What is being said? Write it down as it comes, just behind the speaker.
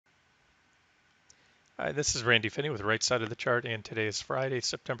Hi, this is Randy Finney with the right side of the chart, and today is Friday,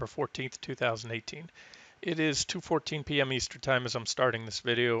 September 14th, 2018. It is 2:14 p.m. Eastern Time as I'm starting this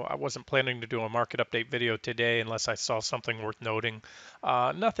video. I wasn't planning to do a market update video today unless I saw something worth noting.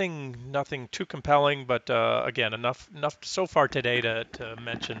 Nothing too compelling, but again, enough so far today to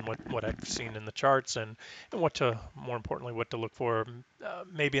mention what I've seen in the charts and more importantly, what to look for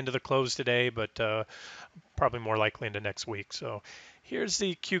maybe into the close today, but probably more likely into next week. So here's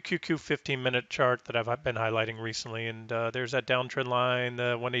the QQQ 15-minute chart that I've been highlighting recently, and there's that downtrend line,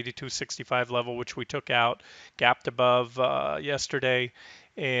 the 182.65 level, which we took out, gapped above yesterday,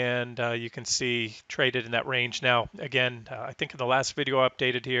 and you can see traded in that range. Now, again, I think in the last video I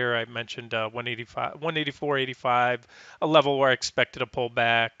updated here, I mentioned 185, 184.85, a level where I expected a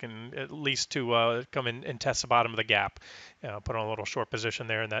pullback and at least to come in and test the bottom of the gap. Put on a little short position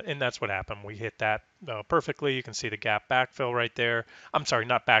there, and that's what happened. We hit that perfectly. You can see the gap backfill right there. I'm sorry,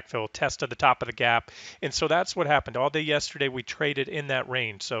 not backfill, test at the top of the gap. And so that's what happened. All day yesterday, we traded in that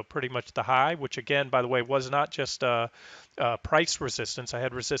range. So pretty much the high, which again, by the way, was not just price resistance. I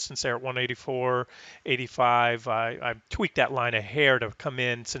had resistance there at 184.85. I tweaked that line a hair to come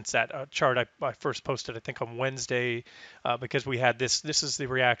in since that chart I first posted, I think, on Wednesday, because we had this. This is the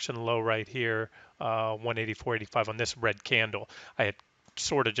reaction low right here, 184.85 on this red candle. I had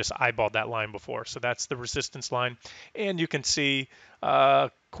sort of just eyeballed that line before. So that's the resistance line. And you can see,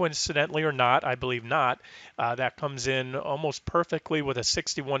 coincidentally or not, I believe not, that comes in almost perfectly with a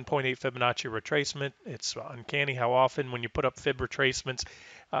 61.8 Fibonacci retracement. It's uncanny how often when you put up fib retracements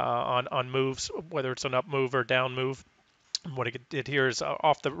on moves, whether it's an up move or down move, what it did here is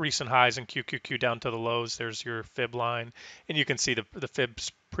off the recent highs in QQQ down to the lows. There's your fib line, and you can see the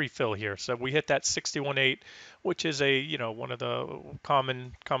fibs pre-fill here. So we hit that 61.8, which is one of the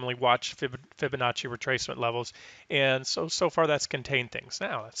commonly watched Fibonacci retracement levels, and so far that's contained things.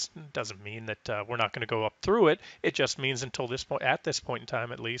 Now that doesn't mean that we're not going to go up through it. It just means until this point, at this point in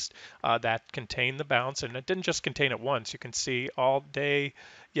time at least, that contained the bounce, and it didn't just contain it once. You can see all day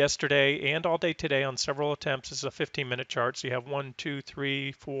yesterday and all day today on several attempts. This is a 15-minute chart, so you have 1, 2,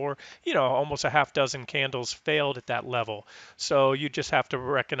 3, 4, almost a half dozen candles failed at that level. So you just have to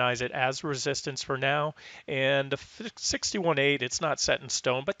recognize it as resistance for now. And the 61.8, it's not set in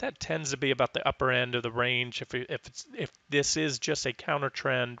stone, but that tends to be about the upper end of the range. If this is just a counter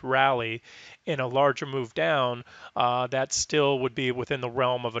trend rally in a larger move down, that still would be within the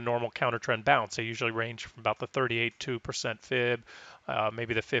realm of a normal counter trend bounce. They usually range from about the 38.2% fib,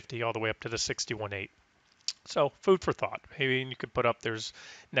 maybe the 50, all the way up to the 61.8. So food for thought. Maybe you could put up, there's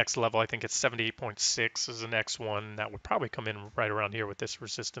next level, I think it's 78.6 is the next one. That would probably come in right around here with this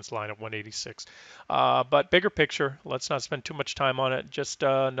resistance line of 186. But bigger picture, let's not spend too much time on it. Just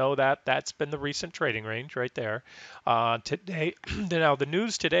know that that's been the recent trading range right there. Today, now the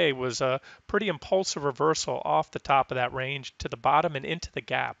news today was a pretty impulsive reversal off the top of that range to the bottom and into the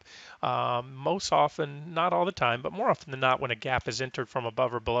gap. Most often, not all the time, but more often than not, when a gap is entered from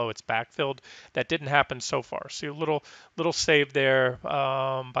above or below, it's backfilled. That didn't happen so far. So a little save there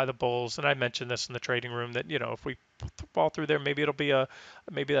by the bulls. And I mentioned this in the trading room that if we fall through there, maybe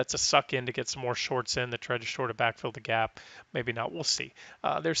that's a suck in to get some more shorts in that try to short to backfill the gap. Maybe not. We'll see.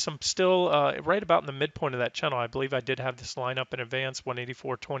 There's some still right about in the midpoint of that channel. I believe I did have this line up in advance,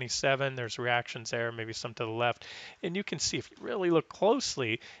 184.27. There's reactions there, maybe some to the left. And you can see if you really look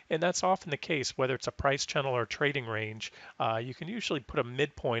closely, and that's often the case, whether it's a price channel or a trading range, you can usually put a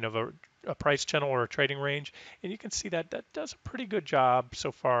midpoint of a price channel or a trading range, and you can see that does a pretty good job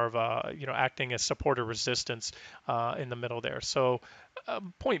so far of acting as support or resistance in the middle there. So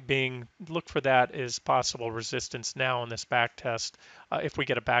point being, look for that as possible resistance now on this back test, if we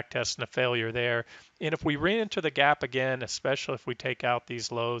get a back test and a failure there. And if we ran into the gap again, especially if we take out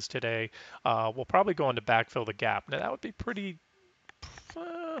these lows today, we'll probably go on to backfill the gap. Now that would be pretty,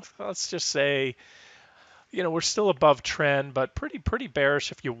 let's just say, we're still above trend, but pretty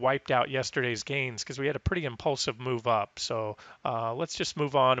bearish if you wiped out yesterday's gains, because we had a pretty impulsive move up. So let's just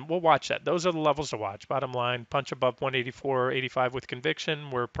move on, and we'll watch that. Those are the levels to watch. Bottom line, punch above 184.85 with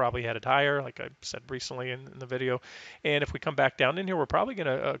conviction. We're probably headed higher, like I said recently in the video. And if we come back down in here, we're probably going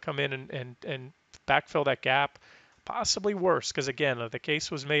to come in and backfill that gap. Possibly worse, because again, the case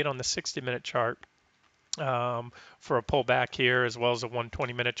was made on the 60-minute chart for a pullback here, as well as a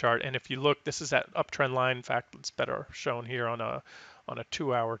 120-minute chart. And if you look, this is that uptrend line. In fact, it's better shown here on a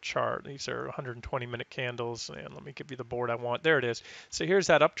 2-hour chart. These are 120-minute candles, and let me give you the board I want. There it is. So here's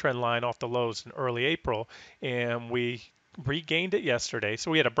that uptrend line off the lows in early April, and we regained it yesterday.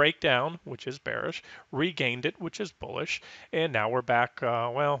 So we had a breakdown, which is bearish, regained it, which is bullish, and now we're back,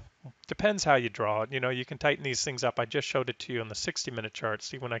 Depends how you draw it. You can tighten these things up. I just showed it to you on the 60-minute chart.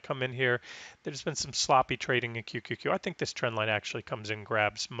 See, when I come in here, there's been some sloppy trading in QQQ. I think this trend line actually comes in,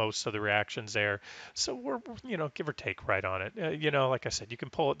 grabs most of the reactions there. So we're, give or take right on it. Like I said, you can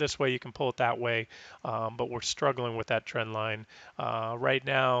pull it this way, you can pull it that way, but we're struggling with that trend line. Right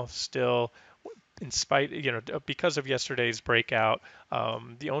now, still in spite, because of yesterday's breakout,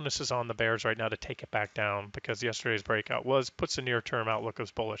 the onus is on the bears right now to take it back down because yesterday's breakout puts the near-term outlook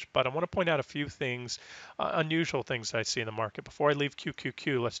as bullish. But I want to point out a few things, unusual things that I see in the market. Before I leave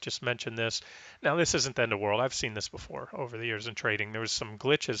QQQ, let's just mention this. Now, this isn't the end of the world. I've seen this before over the years in trading. There was some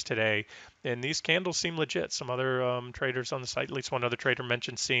glitches today, and these candles seem legit. Some other traders on the site, at least one other trader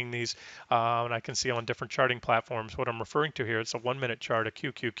mentioned seeing these, and I can see on different charting platforms. What I'm referring to here is a 1-minute chart of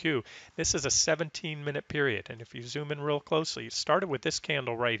QQQ. This is a 17-minute period, and if you zoom in real closely, it started with this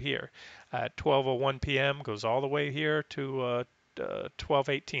candle right here at 12:01 p.m., goes all the way here to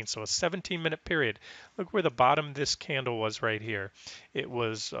 12:18, so a 17-minute period. Look where the bottom of this candle was right here. It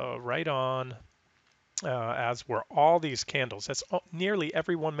was right on as were all these candles. That's nearly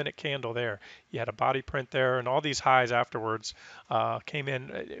every 1-minute candle there. You had a body print there, and all these highs afterwards came in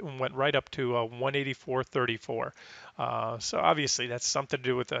and went right up to 184.34. So obviously that's something to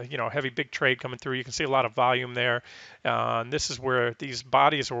do with a heavy big trade coming through. You can see a lot of volume there. And this is where these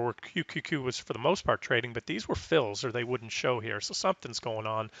bodies were where QQQ was for the most part trading, but these were fills or they wouldn't show here. So something's going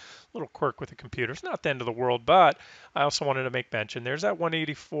on. A little quirk with the computer. It's not the end of the world, but I also wanted to make mention there's that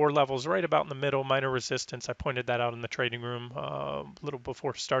 184 levels right about in the middle, minor resistance. I pointed that out in the trading room a little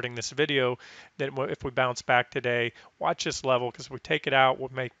before starting this video. That if we bounce back today, watch this level because if we take it out, we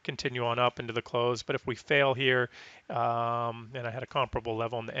may continue on up into the close. But if we fail here, and I had a comparable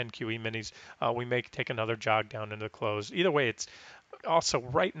level in the NQE minis, we may take another jog down into the close. Either way, it's also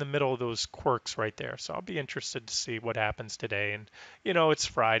right in the middle of those quirks right there. So I'll be interested to see what happens today. And it's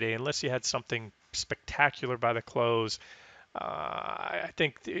Friday. Unless you had something spectacular by the close, I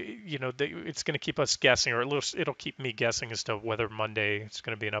think it's going to keep us guessing, or it'll keep me guessing as to whether Monday is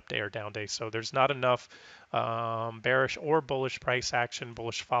going to be an up day or down day. So there's not enough bearish or bullish price action,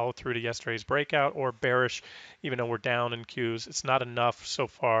 bullish follow through to yesterday's breakout, or bearish, even though we're down in Qs. It's not enough so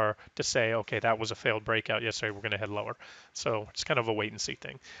far to say, okay, that was a failed breakout yesterday. We're going to head lower. So it's kind of a wait and see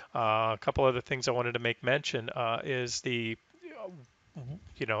thing. A couple other things I wanted to make mention is the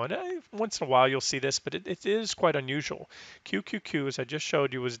and once in a while you'll see this, but it is quite unusual. QQQ, as I just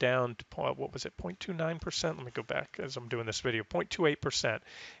showed you, was down to, what was it, 0.29%? Let me go back as I'm doing this video, 0.28%.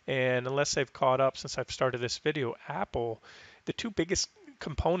 And unless they've caught up since I've started this video, Apple, the two biggest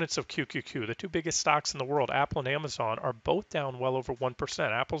components of QQQ, the two biggest stocks in the world, Apple and Amazon, are both down well over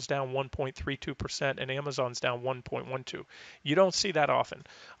 1%. Apple's down 1.32% and Amazon's down 1.12. You don't see that often.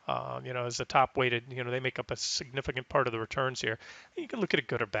 As the top weighted, they make up a significant part of the returns here. You can look at it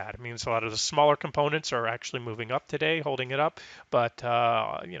good or bad. It means a lot of the smaller components are actually moving up today, holding it up. But,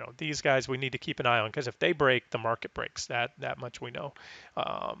 these guys we need to keep an eye on because if they break, the market breaks. That much we know.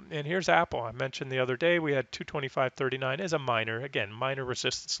 And here's Apple. I mentioned the other day we had 225.39 as a minor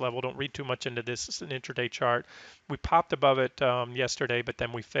resistance level. Don't read too much into this. It's an intraday chart. We popped above it yesterday, but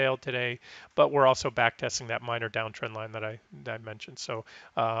then we failed today. But we're also back testing that minor downtrend line that I mentioned. So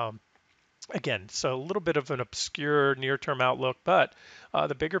again, so a little bit of an obscure near-term outlook, but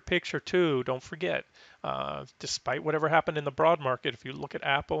the bigger picture too, don't forget, despite whatever happened in the broad market, if you look at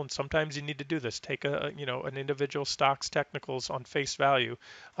Apple, and sometimes you need to do this, take an individual stock's technicals on face value,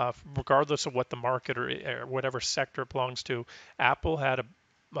 regardless of what the market or whatever sector it belongs to. Apple had a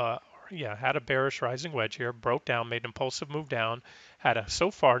bearish rising wedge here, broke down, made an impulsive move down, had so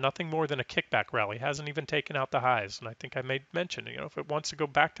far nothing more than a kickback rally, hasn't even taken out the highs. And I think I made mention, if it wants to go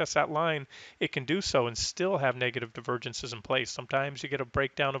back test that line, it can do so and still have negative divergences in place. Sometimes you get a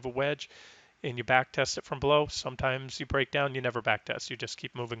breakdown of a wedge and you back test it from below. Sometimes you break down, you never back test, you just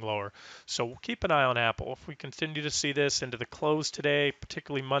keep moving lower. So keep an eye on Apple. If we continue to see this into the close today,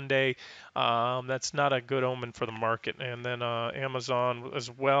 particularly Monday, that's not a good omen for the market. And then Amazon as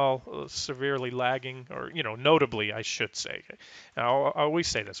well, severely lagging, or notably, I should say. Now, I always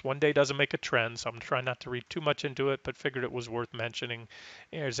say this: one day doesn't make a trend, so I'm trying not to read too much into it, but figured it was worth mentioning.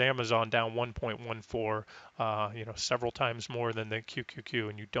 There's Amazon down 1.14, several times more than the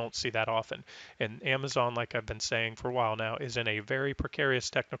QQQ, and you don't see that often. And Amazon, like I've been saying for a while now, is in a very precarious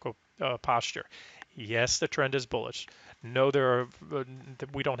technical posture. Yes, the trend is bullish. No,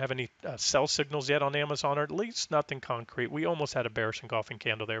 we don't have any sell signals yet on Amazon, or at least nothing concrete. We almost had a bearish engulfing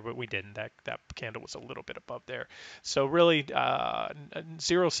candle there, but we didn't. That candle was a little bit above there. So really,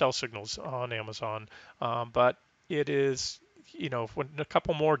 zero sell signals on Amazon, but it is when a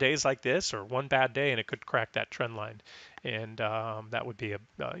couple more days like this or one bad day and it could crack that trend line, and that would be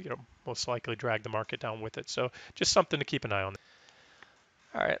most likely drag the market down with it. So just something to keep an eye on.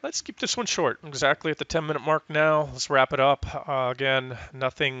 All right, let's keep this one short. Exactly at the 10-minute mark now. Let's wrap it up. Again,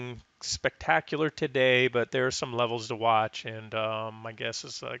 nothing spectacular today, but there are some levels to watch. And my guess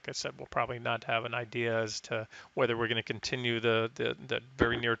is, like I said, we'll probably not have an idea as to whether we're going to continue the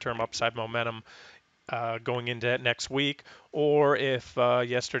very near-term upside momentum going into next week, or if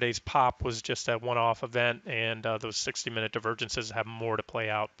yesterday's pop was just a one-off event and those 60-minute divergences have more to play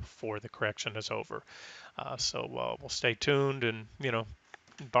out before the correction is over. So we'll stay tuned, and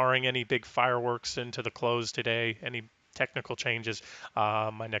barring any big fireworks into the close today, any technical changes,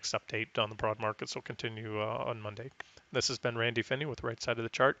 my next update on the broad markets will continue on Monday. This has been Randy Finney with Right Side of the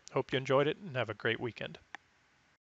Chart. Hope you enjoyed it and have a great weekend.